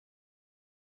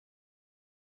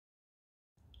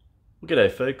Well,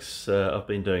 g'day folks. I've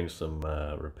been doing some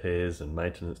repairs and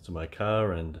maintenance to my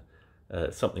car, and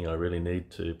something I really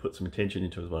need to put some attention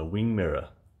into is my wing mirror.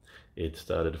 It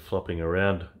started flopping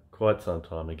around quite some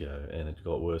time ago and it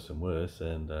got worse and worse,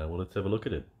 and well, let's have a look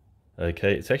at it.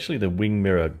 Okay, it's actually the wing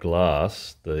mirror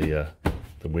glass. The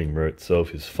wing mirror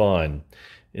itself is fine.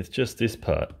 It's just this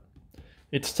part.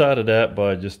 It started out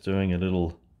by just doing a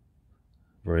little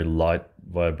very light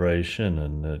vibration,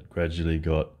 and it gradually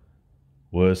got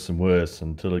worse and worse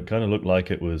until it kind of looked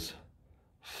like it was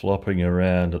flopping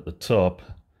around at the top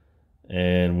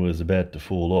and was about to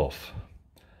fall off.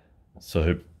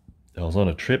 So I was on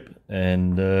a trip,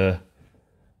 and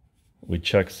we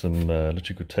chucked some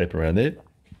electrical tape around there,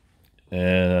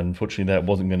 and unfortunately that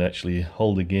wasn't going to actually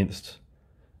hold against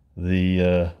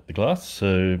the glass,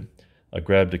 so I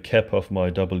grabbed a cap off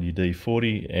my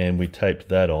WD-40 and we taped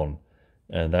that on,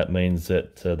 and that means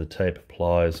that the tape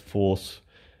applies force,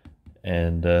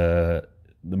 and the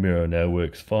mirror now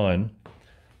works fine.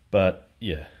 But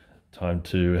yeah, time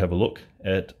to have a look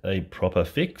at a proper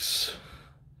fix.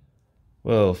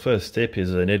 Well, first step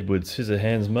is an Edward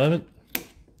Scissorhands moment.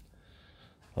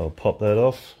 I'll pop that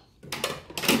off,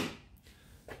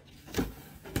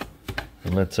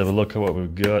 and let's have a look at what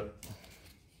we've got.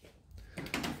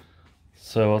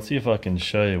 So I'll see if I can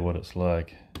show you what it's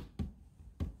like.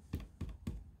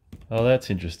 Oh, that's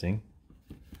interesting.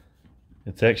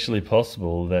 It's actually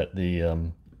possible that the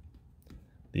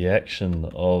action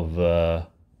of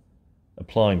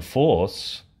applying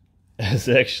force has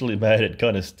actually made it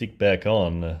kind of stick back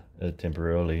on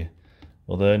temporarily.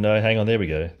 Although no, hang on, there we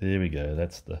go.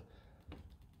 That's the.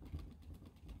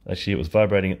 Actually, it was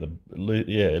vibrating at the.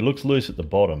 Yeah, it looks loose at the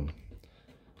bottom.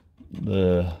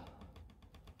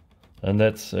 And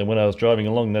that's when I was driving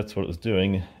along, that's what it was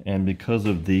doing. And because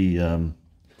of the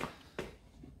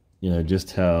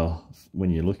just how, when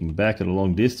you're looking back at a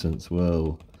long distance,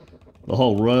 well, the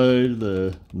whole road,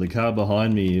 the car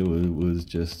behind me was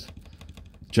just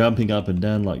jumping up and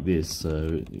down like this,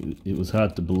 so it was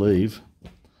hard to believe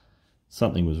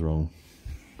something was wrong.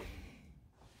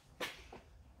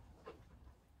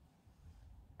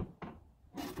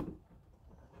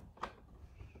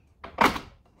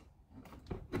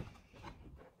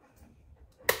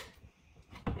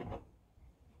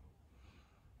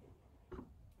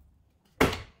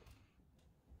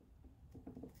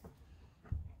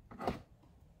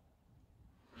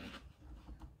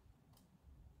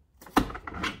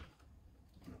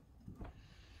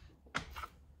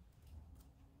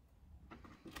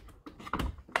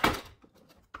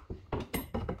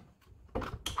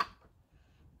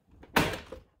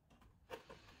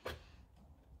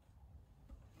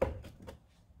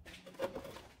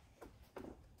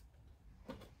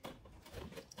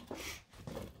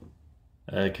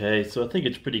 Okay, so I think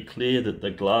it's pretty clear that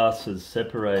the glass is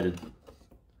separated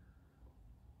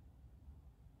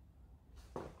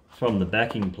from the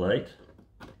backing plate,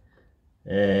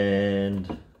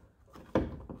 and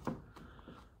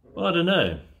well, I don't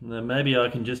know, maybe I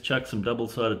can just chuck some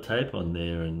double-sided tape on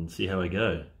there and see how I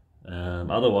go.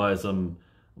 Otherwise I'm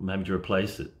having to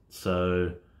replace it,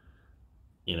 so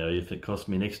if it costs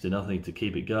me next to nothing to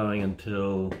keep it going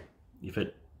until, if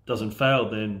it doesn't fail,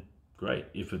 then great.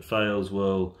 If it fails,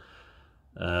 well,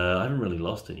 I haven't really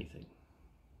lost anything.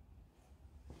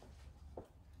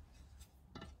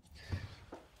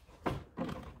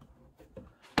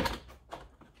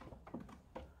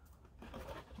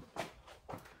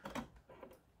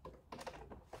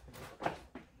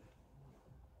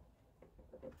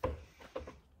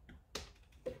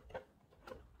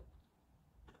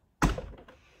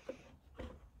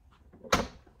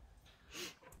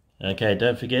 Okay,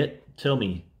 don't forget, tell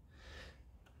me,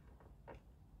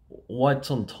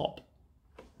 white's on top.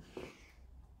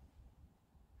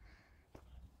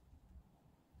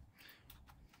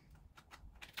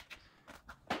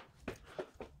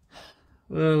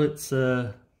 Well, it's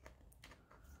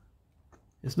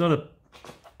not a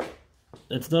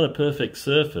perfect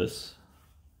surface.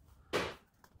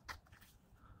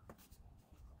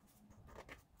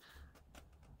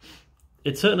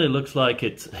 It certainly looks like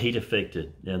it's heat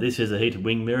affected. Now, this is a heated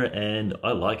wing mirror, and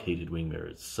I like heated wing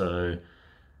mirrors. So,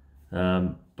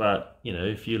 but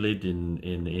if you lived in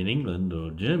England or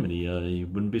Germany, you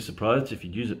wouldn't be surprised if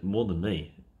you'd use it more than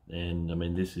me. And I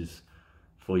mean, this is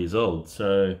 4 years old,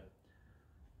 so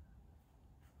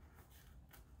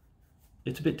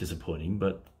it's a bit disappointing,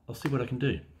 but I'll see what I can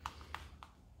do.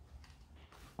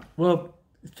 Well,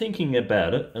 thinking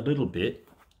about it a little bit,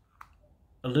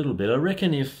 I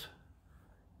reckon if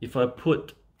I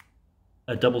put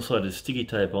a double-sided sticky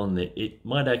tape on there, it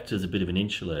might act as a bit of an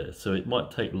insulator, so it might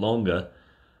take longer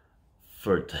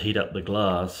for it to heat up the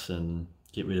glass and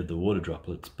get rid of the water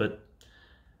droplets, but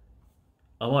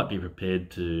I might be prepared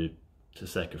to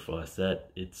sacrifice that.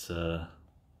 It's you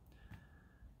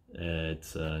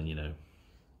know,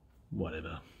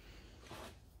 whatever.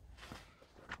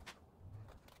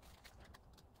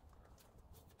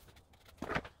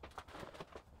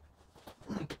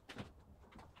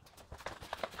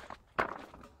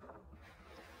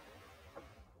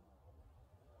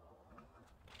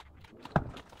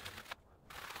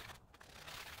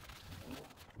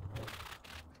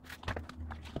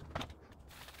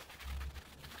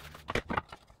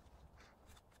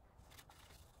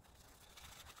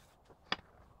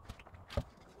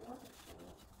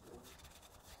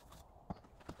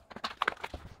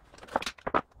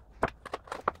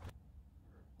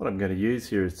 What I'm going to use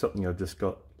here is something I've just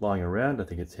got lying around. I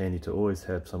think it's handy to always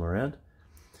have some around.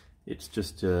 It's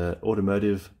just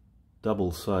automotive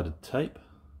double-sided tape.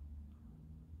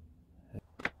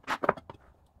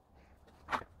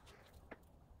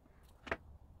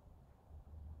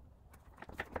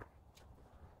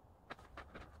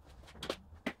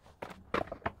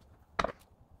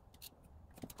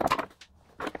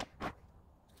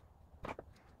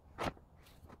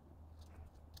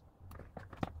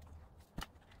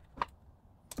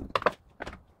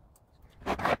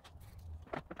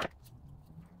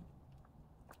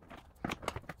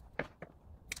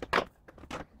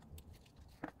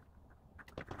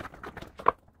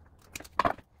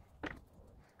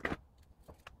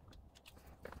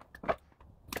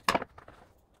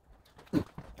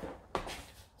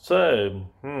 So,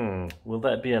 will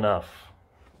that be enough?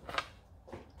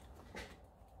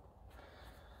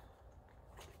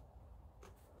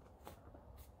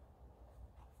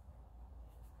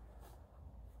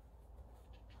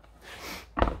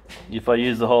 If I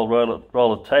use the whole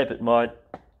roll of tape, it might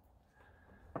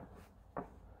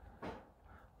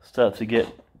start to get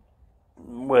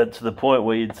to the point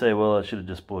where you'd say, well, I should have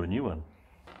just bought a new one.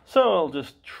 So I'll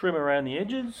just trim around the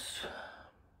edges.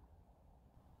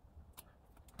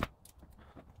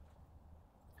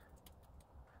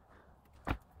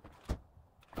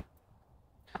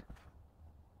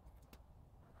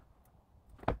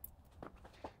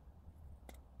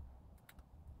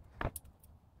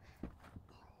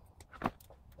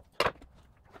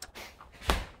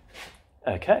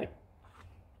 Okay.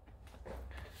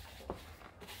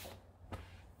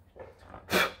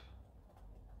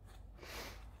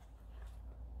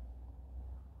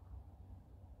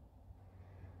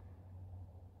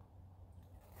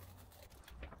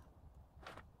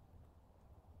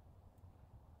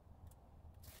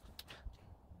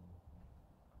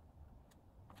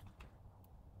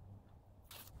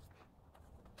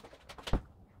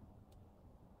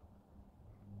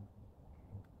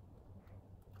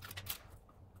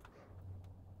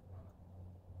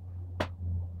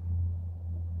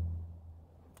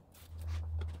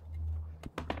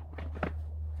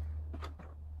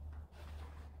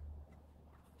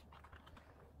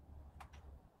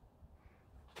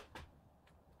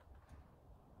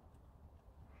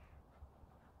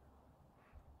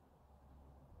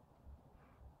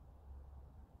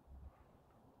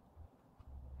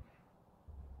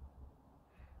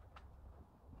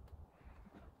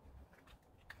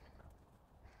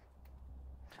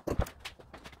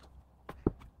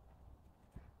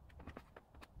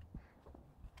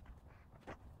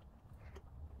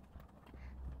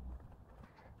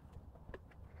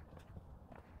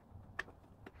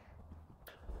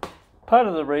 Part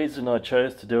of the reason I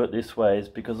chose to do it this way is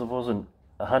because I wasn't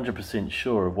 100%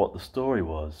 sure of what the story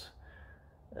was.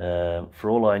 For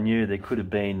all I knew, there could have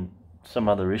been some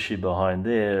other issue behind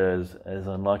there, as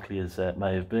unlikely as that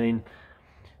may have been.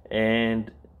 And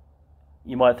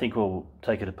you might think, well,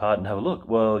 take it apart and have a look.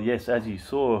 Well, yes, as you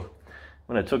saw,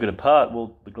 when I took it apart,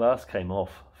 well, the glass came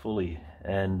off fully.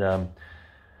 And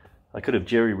I could have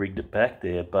jerry-rigged it back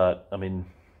there, but, I mean,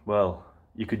 well,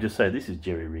 you could just say this is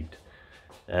jerry-rigged.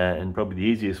 And probably the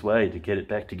easiest way to get it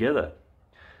back together.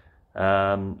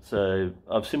 So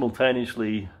I've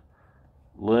simultaneously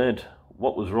learnt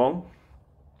what was wrong,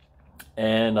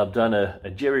 and I've done a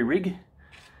jerry rig,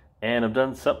 and I've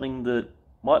done something that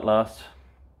might last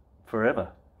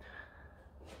forever.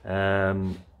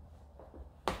 The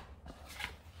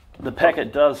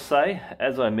packet does say,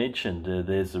 as I mentioned,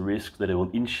 there's a risk that it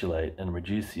will insulate and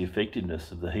reduce the effectiveness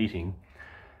of the heating.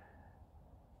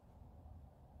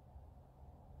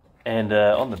 And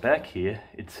on the back here,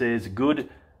 it says good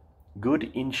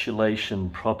insulation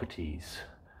properties.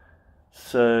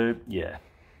 So yeah,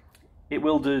 it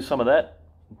will do some of that,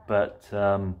 but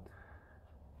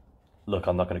look,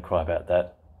 I'm not going to cry about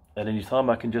that. At any time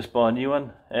I can just buy a new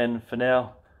one, and for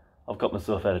now I've got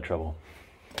myself out of trouble.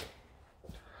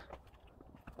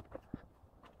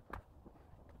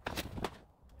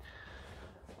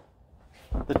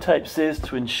 The tape says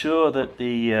to ensure that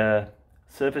the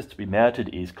surface to be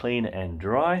mounted is clean and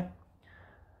dry.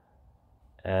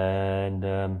 And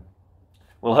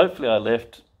well, hopefully I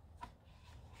left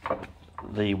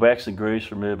the wax and grease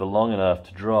remover long enough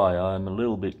to dry. I'm a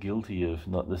little bit guilty of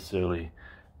not necessarily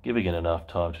giving it enough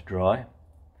time to dry.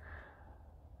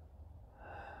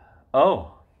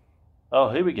 Oh,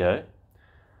 here we go.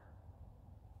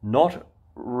 Not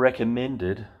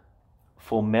recommended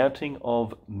for mounting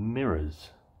of mirrors.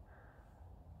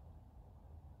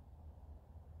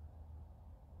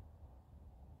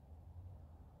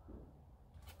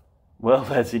 Well,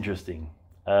 that's interesting.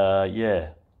 Yeah.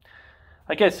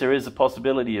 I guess there is a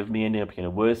possibility of me ending up in a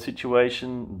worse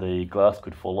situation. The glass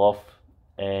could fall off,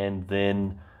 and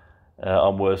then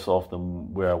I'm worse off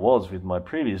than where I was with my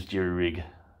previous jury rig.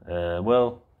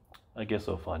 Well, I guess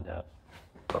I'll find out.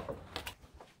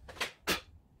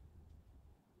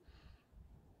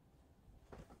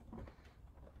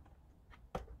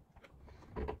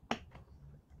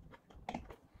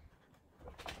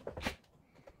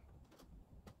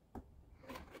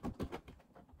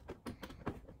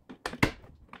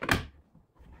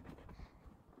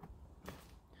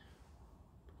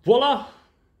 Voila!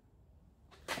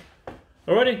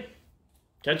 Alrighty,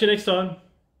 catch you next time.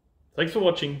 Thanks for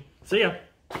watching. See ya!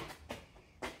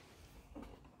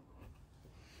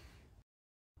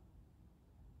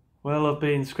 Well, I've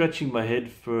been scratching my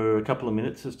head for a couple of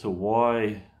minutes as to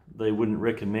why they wouldn't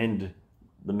recommend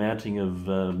the mounting of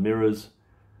mirrors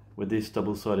with this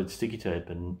double-sided sticky tape,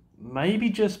 and maybe,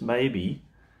 just maybe,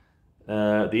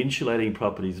 the insulating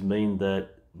properties mean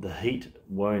that the heat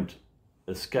won't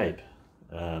escape.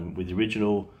 With the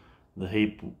original, the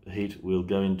heat will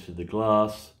go into the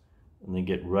glass and then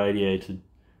get radiated,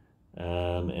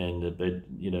 and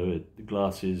the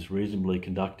glass is reasonably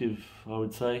conductive, I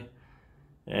would say,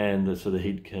 and so the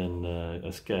heat can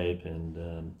escape,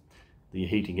 and the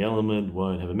heating element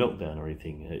won't have a meltdown or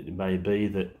anything. It may be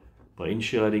that by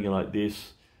insulating it like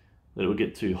this, that it will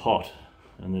get too hot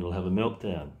and it'll have a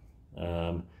meltdown.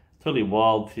 Totally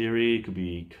wild theory. It could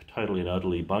be totally and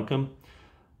utterly bunkum.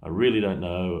 I really don't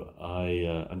know.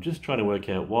 I'm just trying to work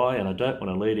out why, and I don't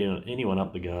want to lead anyone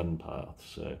up the garden path.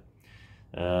 So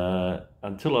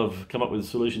until I've come up with a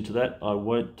solution to that, I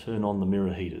won't turn on the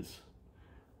mirror heaters.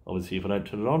 Obviously, if I don't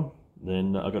turn it on,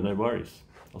 then I've got no worries.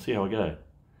 I'll see how I go.